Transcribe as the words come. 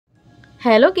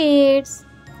Hello kids,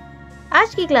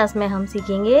 आज की class में हम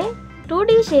सीखेंगे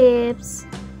 2D शेप्स।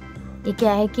 ये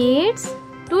क्या है किड्स?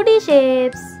 2D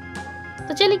shapes.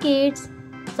 तो चलिए किड्स,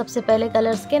 सबसे पहले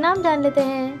कलर्स के नाम जान लेते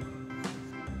हैं।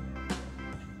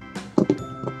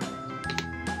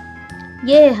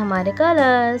 ये है हमारे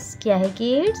कलर्स। क्या है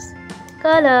kids?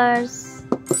 Colours.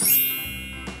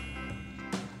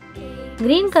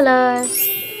 Green colour,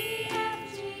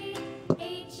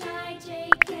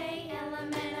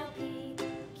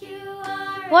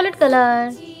 violet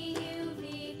colour,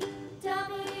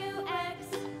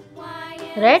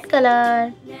 red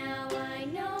colour,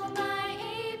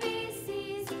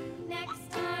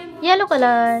 yellow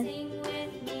colour,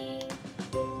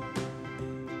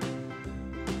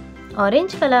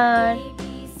 orange colour,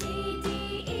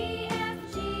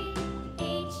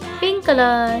 pink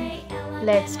colour.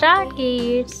 Let's start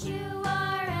kids.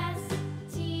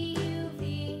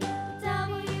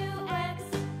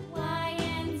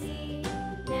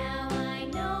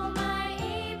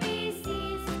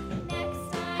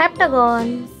 Heptagon.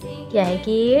 क्या है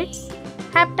किड्स?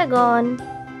 हेप्टागन।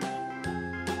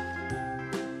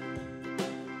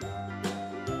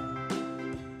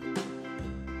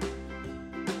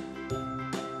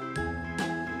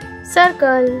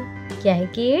 सर्कल। क्या है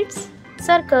kids?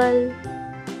 Circle.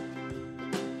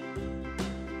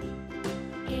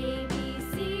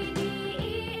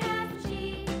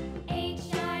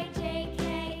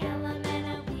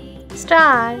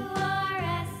 Star.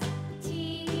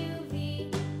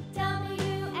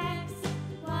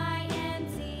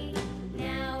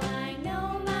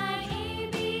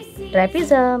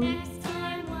 Trapezium.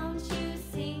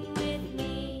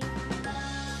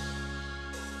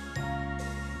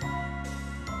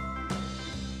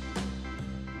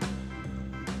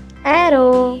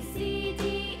 Arrow.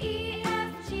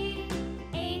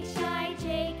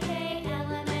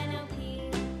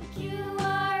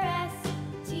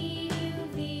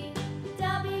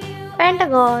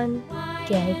 Pentagon.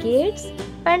 क्या है किड्स?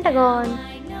 पेंटागन।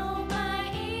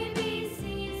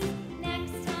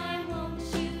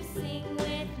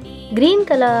 Green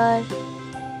colour.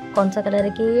 कौन सा colour है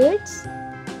kids?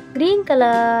 Green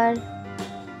colour.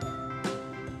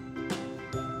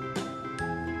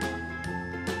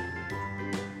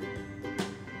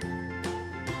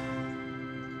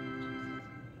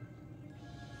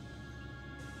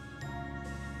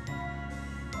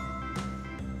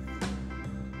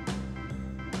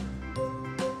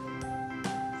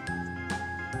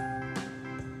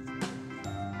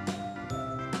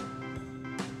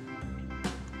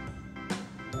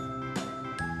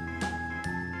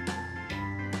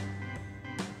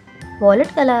 Violet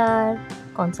colour.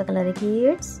 कौन सा कलर है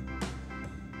kids?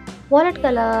 Violet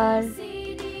colour.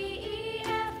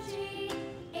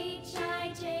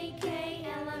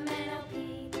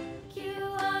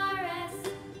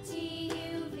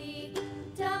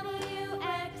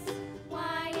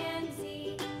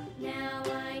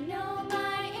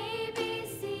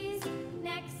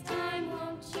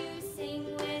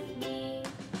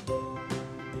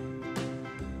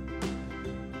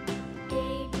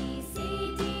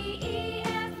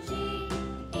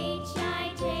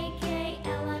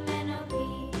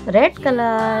 Red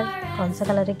colour. कौन सा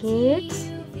कलर है kids?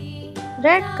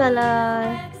 Red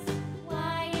colour.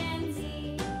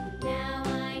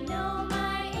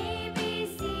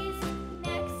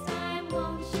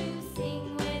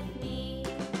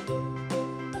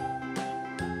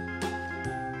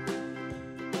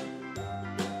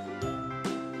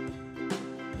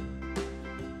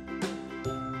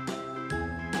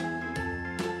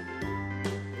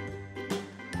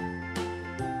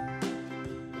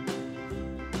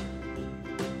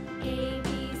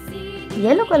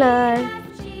 Yellow colour.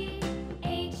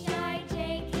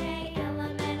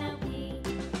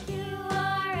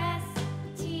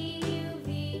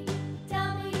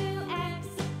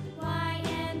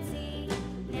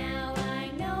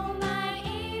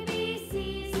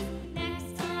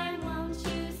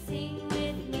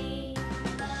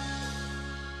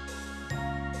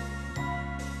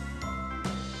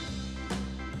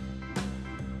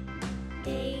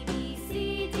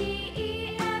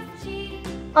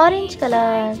 Orange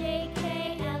colour.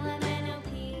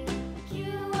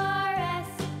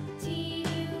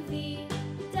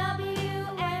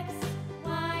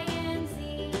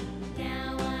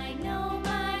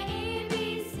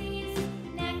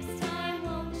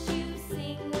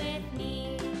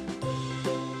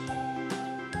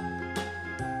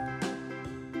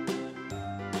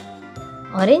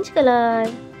 Orange colour.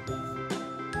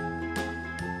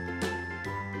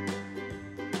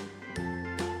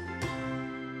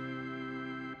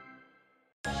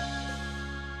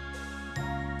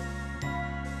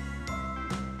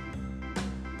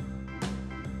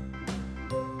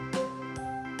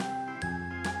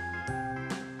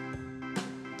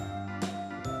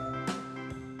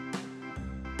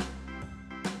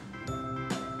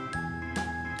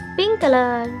 Pink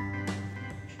colour,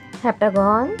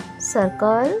 heptagon,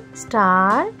 circle,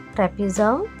 star,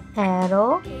 trapezium,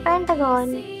 arrow,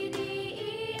 pentagon.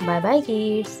 Bye by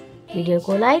Keats. Video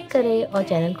को like करें और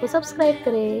channel को सब्सक्राइब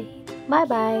करें। Bye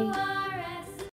bye.